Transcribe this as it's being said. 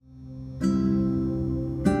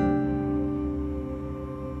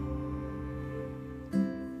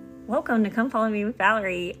welcome to Come Follow Me with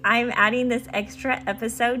Valerie. I'm adding this extra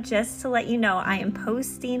episode just to let you know I am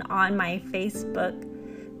posting on my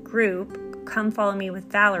Facebook group, Come Follow Me with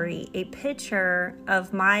Valerie, a picture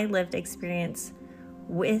of my lived experience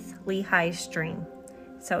with Lehi string.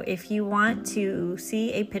 So if you want to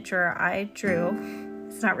see a picture I drew,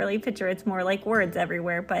 it's not really a picture, it's more like words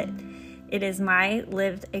everywhere, but it is my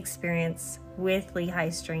lived experience with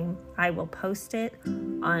Lehi string. I will post it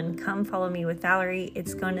on Come Follow Me with Valerie.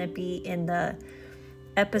 It's going to be in the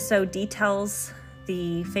episode details,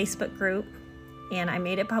 the Facebook group, and I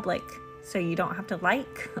made it public so you don't have to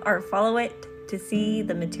like or follow it to see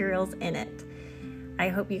the materials in it. I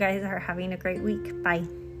hope you guys are having a great week. Bye.